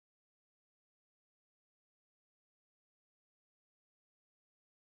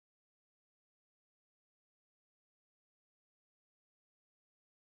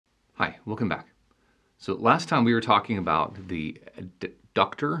Hi, welcome back. So last time we were talking about the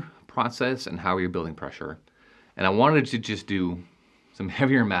ductor process and how you're building pressure. And I wanted to just do some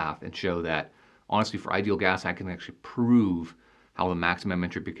heavier math and show that, honestly, for ideal gas, I can actually prove how the maximum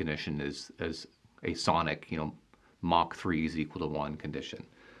entropy condition is a sonic, Mach 3 is equal to 1 condition.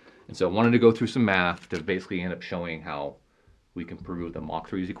 And so I wanted to go through some math to basically end up showing how we can prove that Mach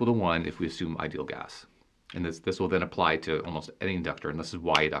 3 is equal to 1 if we assume ideal gas. And this will then apply to almost any inductor, and this is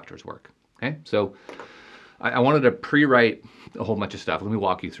why inductors work. Okay, so I wanted to pre-write a whole bunch of stuff. Let me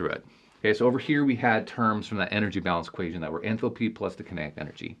walk you through it. Okay, so over here we had terms from that energy balance equation that were enthalpy plus the kinetic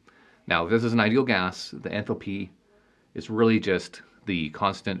energy. Now, if this is an ideal gas, the enthalpy is really just the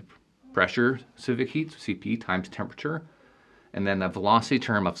constant pressure specific heat, Cp, times temperature. And then the velocity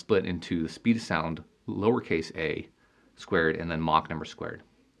term I've split into the speed of sound, lowercase a, squared, and then Mach number squared.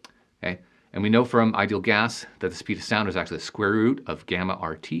 Okay, and we know from ideal gas that the speed of sound is actually the square root of gamma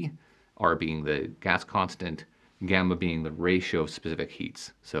RT, R being the gas constant, gamma being the ratio of specific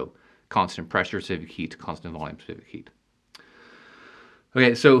heats. So constant pressure specific heat to constant volume specific heat.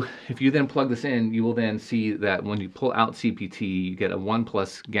 Okay, so if you then plug this in, you will then see that when you pull out CPT, you get a 1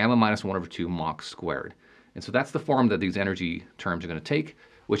 plus gamma minus 1 over 2 Mach squared. And so that's the form that these energy terms are going to take,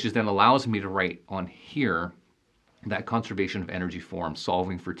 which is then allows me to write on here that conservation of energy form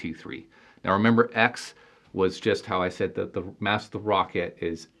solving for T3. Now remember, X was just how I said that the mass of the rocket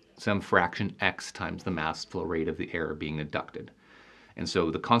is some fraction X times the mass flow rate of the air being inducted. And so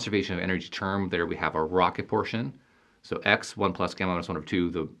the conservation of energy term, there we have our rocket portion. So X, 1 plus gamma minus 1 over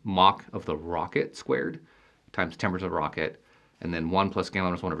 2, the Mach of the rocket squared, times temperature of the rocket, and then 1 plus gamma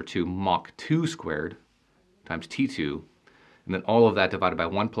minus 1 over 2, Mach 2 squared, times T2, and then all of that divided by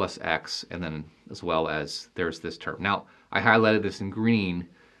 1 plus X, and then as well as there's this term. Now, I highlighted this in green.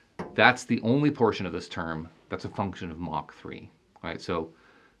 That's the only portion of this term that's a function of Mach 3, right? So,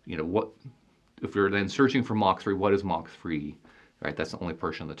 what if we're then searching for Mach 3, what is Mach 3, right? That's the only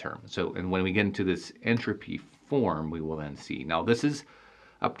portion of the term. So, and when we get into this entropy form, we will then see. Now, this is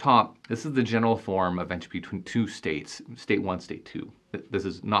up top, this is the general form of entropy between two states, state 1, state 2. This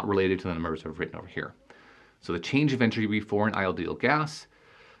is not related to the numbers I've written over here. So the change of entropy for an ideal gas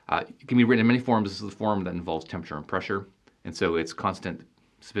it can be written in many forms. This is the form that involves temperature and pressure. And so it's constant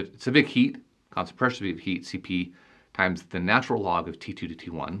specific heat, constant pressure specific heat, Cp, times the natural log of T2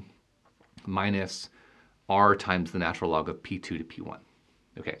 to T1 minus R times the natural log of P2 to P1.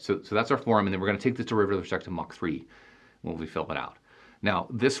 Okay, so that's our form, and then we're going to take this derivative with respect to Mach 3 when we fill it out. Now,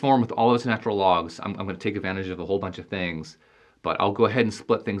 this form with all of its natural logs, I'm going to take advantage of a whole bunch of things, but I'll go ahead and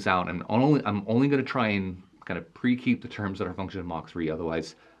split things out, and I'm only going to try and kind of pre-keep the terms that are function of Mach 3,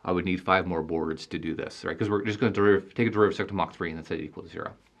 otherwise I would need 5 more boards to do this, right? Because we're just going to take a derivative with respect to Mach 3 and then set it equal to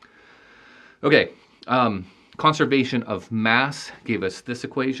 0. Okay, conservation of mass gave us this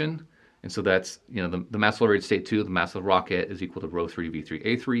equation. And so that's, the mass flow rate at state 2, the mass of the rocket is equal to rho 3 V3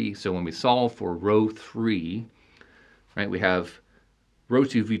 A3. So when we solve for rho 3, right, we have rho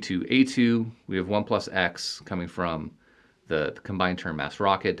 2 V2 A2. We have 1 plus X coming from the combined term mass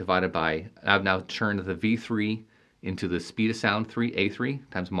rocket divided by, I've now turned the V3 into the speed of sound 3, A3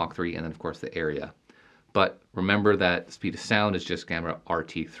 times Mach 3, and then of course the area. But remember that speed of sound is just gamma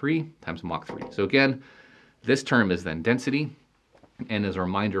RT3 times Mach 3. So again, this term is then density. And as a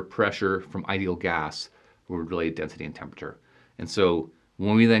reminder, pressure from ideal gas would relate density and temperature. And so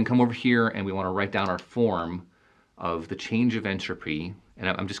when we then come over here and we want to write down our form of the change of entropy, and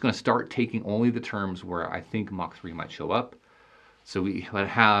I'm just going to start taking only the terms where I think Mach 3 might show up. So we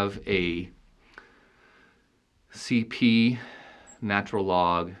have a Cp natural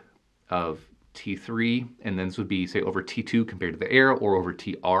log of T3, and then this would be, say, over T2 compared to the air, or over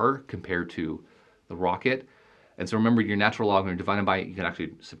Tr compared to the rocket. And so remember, your natural log, when you're dividing by it, you can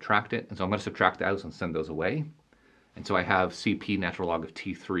actually subtract it. And so I'm going to subtract that and send those away. And so I have Cp natural log of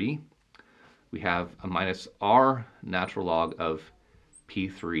T3. We have a minus R natural log of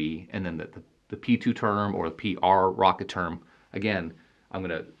P3. And then the P2 term or the PR rocket term, again, I'm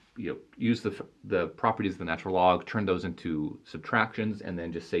going to use the properties of the natural log, turn those into subtractions, and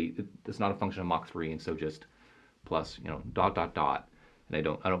then just say it's not a function of Mach 3. And so just plus, dot, dot, dot. And I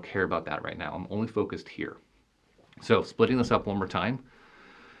don't care about that right now. I'm only focused here. So splitting this up one more time,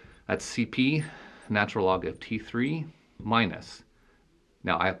 that's Cp natural log of T3 minus.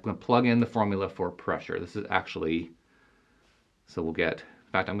 Now I'm going to plug in the formula for pressure. This is actually, so we'll get,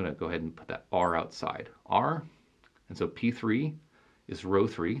 in fact, I'm going to go ahead and put that R outside. R, and so P3 is rho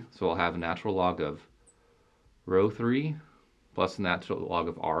 3. So I'll have a natural log of rho 3 plus the natural log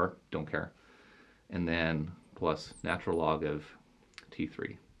of R, don't care, and then plus natural log of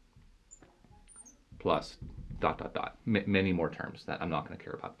T3 plus dot, dot, dot. Many more terms that I'm not going to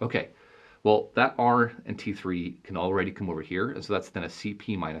care about. Okay, well, that R and T3 can already come over here, and so that's then a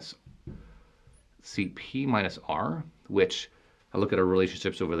CP minus R, which I look at our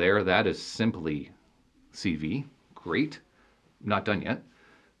relationships over there, that is simply CV. Great. Not done yet.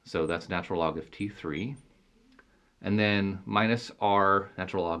 So that's natural log of T3. And then minus R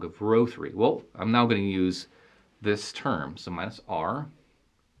natural log of rho 3. Well, I'm now going to use this term. So minus R.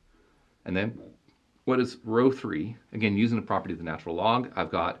 And then what is rho 3? Again, using the property of the natural log,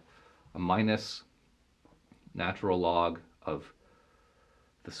 I've got a minus natural log of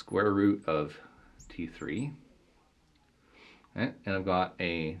the square root of T3. Okay? And I've got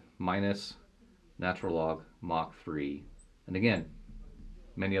a minus natural log Mach 3. And again,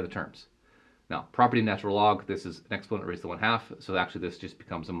 many other terms. Now, property of natural log, this is an exponent raised to 1/2, so actually this just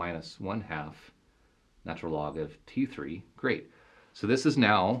becomes a minus 1/2 natural log of T3. Great. So this is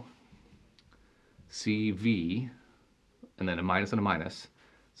now CV, and then a minus and a minus.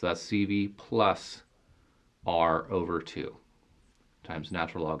 So that's CV plus R over 2 times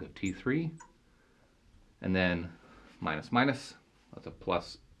natural log of T3, and then minus minus, that's a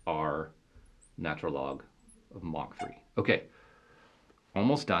plus R natural log of Mach 3. Okay,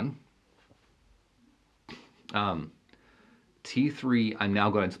 almost done. T3, I'm now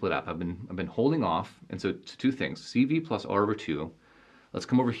going to split up. I've been holding off, and so it's two things: CV plus R over 2. Let's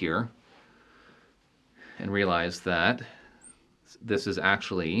come over here and realize that this is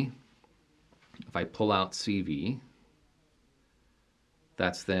actually, if I pull out CV,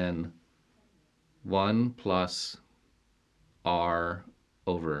 that's then 1 plus R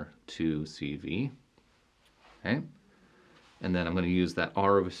over 2 CV. Okay, and then I'm going to use that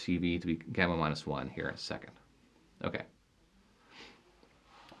R over CV to be gamma minus 1 here in a second. Okay.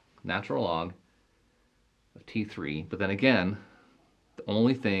 Natural log of T3, but then again, the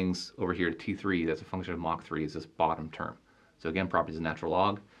only things over here to T3 that's a function of Mach 3 is this bottom term. So again, properties of natural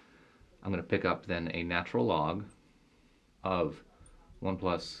log. I'm going to pick up then a natural log of 1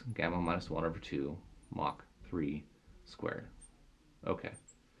 plus gamma minus 1 over 2 Mach 3 squared. Okay.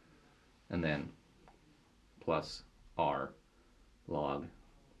 And then plus R log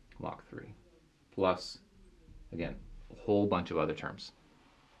Mach 3 plus, again, a whole bunch of other terms.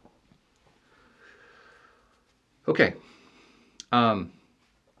 Okay. R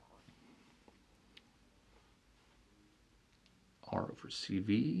over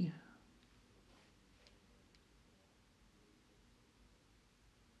CV.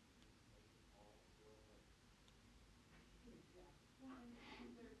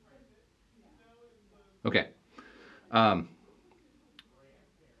 Okay. I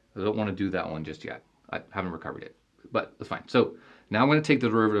don't want to do that one just yet. I haven't recovered it, but that's fine. So now I'm going to take the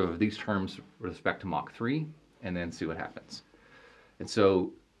derivative of these terms with respect to Mach 3 and then see what happens. And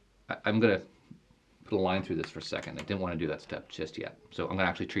so I'm going to put a line through this for a second. I didn't want to do that step just yet. So I'm going to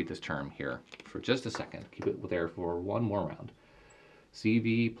actually treat this term here for just a second. Keep it there for one more round.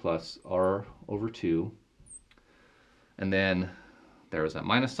 CV plus R over 2. And then there is that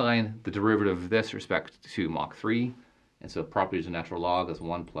minus sign. The derivative of this respect to Mach 3. And so properties of natural log is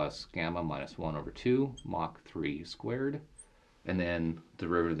 1 plus gamma minus 1 over 2 Mach 3 squared. And then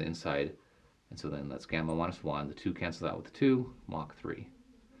derivative of the inside. And so then that's gamma minus 1. The 2 cancels out with the 2, Mach 3.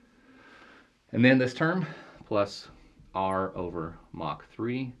 And then this term plus R over Mach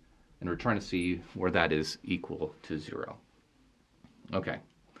 3. And we're trying to see where that is equal to 0. Okay.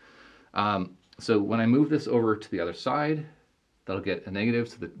 So when I move this over to the other side, that'll get a negative,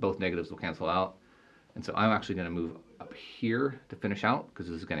 so that both negatives will cancel out. And so I'm actually going to move up here to finish out, because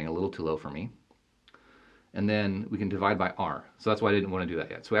this is getting a little too low for me. And then we can divide by R. So that's why I didn't want to do that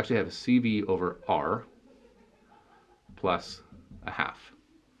yet. So we actually have a CV over R plus a half.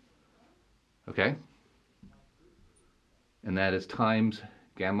 Okay? And that is times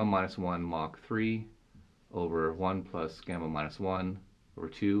gamma minus 1 Mach 3 over 1 plus gamma minus 1 over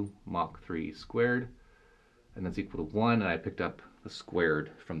 2 Mach 3 squared. And that's equal to 1, and I picked up the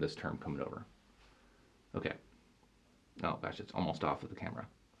squared from this term coming over. Okay. Oh, gosh, it's almost off of the camera.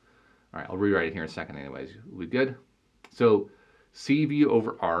 All right, I'll rewrite it here in a second anyways. We'll be good. So CV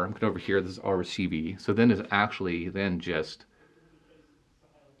over R, I'm going over here, this is R over CV. So then is actually then just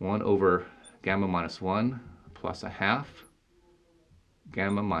 1 over gamma minus 1 plus a half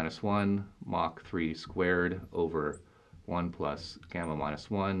gamma minus 1 Mach 3 squared over 1 plus gamma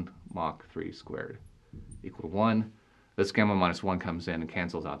minus 1 Mach 3 squared equal to 1. This gamma minus 1 comes in and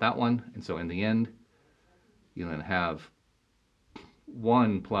cancels out that one. And so in the end, you then have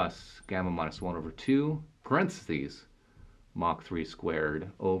 1 plus gamma minus 1 over 2, parentheses, Mach 3 squared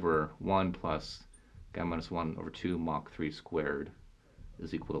over 1 plus gamma minus 1 over 2 Mach 3 squared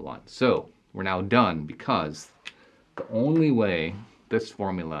is equal to 1. So we're now done, because the only way this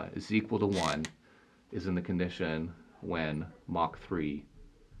formula is equal to 1 is in the condition when Mach 3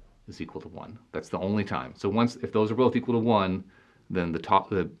 is equal to 1. That's the only time. So if those are both equal to 1, then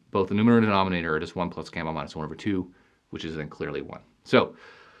both the numerator and denominator are just 1 plus gamma minus 1 over 2, which is then clearly 1. So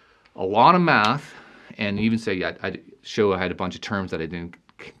a lot of math, and even say I'd show I had a bunch of terms that I didn't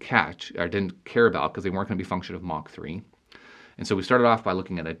catch, or didn't care about because they weren't going to be a function of Mach 3. And so we started off by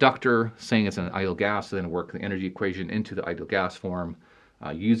looking at a ductor, saying it's an ideal gas, so then work the energy equation into the ideal gas form,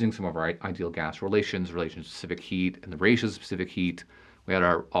 using some of our ideal gas relations, relation to specific heat, and the ratios of specific heat. We had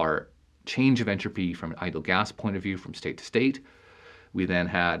our change of entropy from an ideal gas point of view from state to state. We then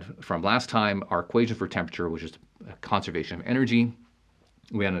had, from last time, our equation for temperature, which is conservation of energy.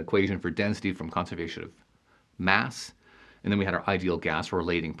 We had an equation for density from conservation of mass. And then we had our ideal gas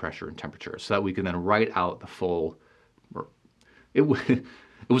relating pressure and temperature, so that we could then write out the full, it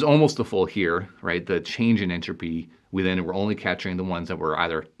was almost the full here, right? The change in entropy. We then were only capturing the ones that were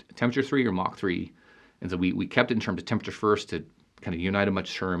either temperature 3 or Mach 3. And so we kept it in terms of temperature first to kind of unite a bunch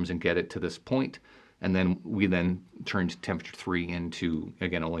of terms and get it to this point. And then we turned temperature 3 into,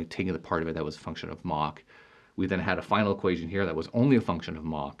 again, only taking the part of it that was a function of Mach. We then had a final equation here that was only a function of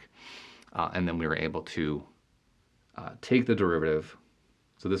Mach. And then we were able to take the derivative.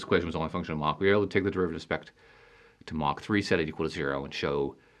 So this equation was only a function of Mach. We were able to take the derivative with respect to Mach 3, set it equal to 0, and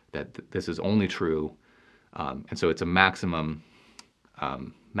show that this is only true. And so it's a maximum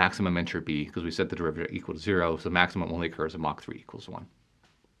entropy, because we set the derivative equal to 0, so maximum only occurs if Mach 3 equals 1.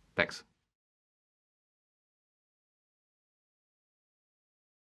 Thanks.